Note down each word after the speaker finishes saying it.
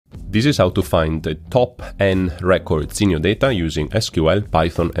This is how to find the top n records in your data using SQL,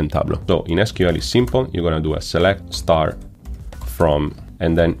 Python, and Tableau. So in SQL it's simple. You're gonna do a select star from,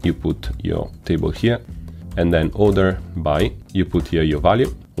 and then you put your table here, and then order by, you put here your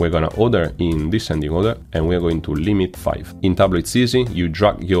value. We're gonna order in descending order, and we're going to limit 5. In Tableau it's easy. You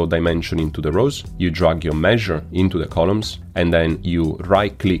drag your dimension into the rows, you drag your measure into the columns, and then you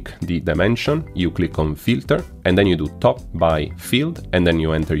right click the dimension, you click on filter, and then you do top by field, and then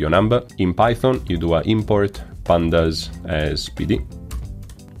you enter your number. In Python you do a import pandas as PD.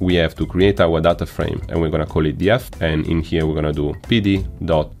 We have to create our data frame, and we're gonna call it df, and in here we're gonna do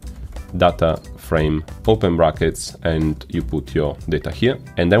pd.data frame open brackets, and you put your data here,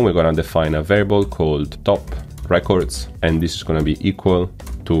 and then we're gonna define a variable called top records, and this is gonna be equal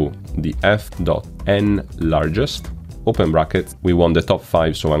to the f.n largest open brackets. We want the top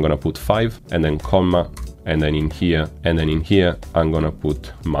 5, so I'm gonna put 5 and then comma, and then in here, and then in here I'm gonna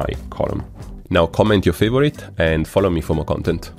put my column. Now comment your favorite and follow me for more content.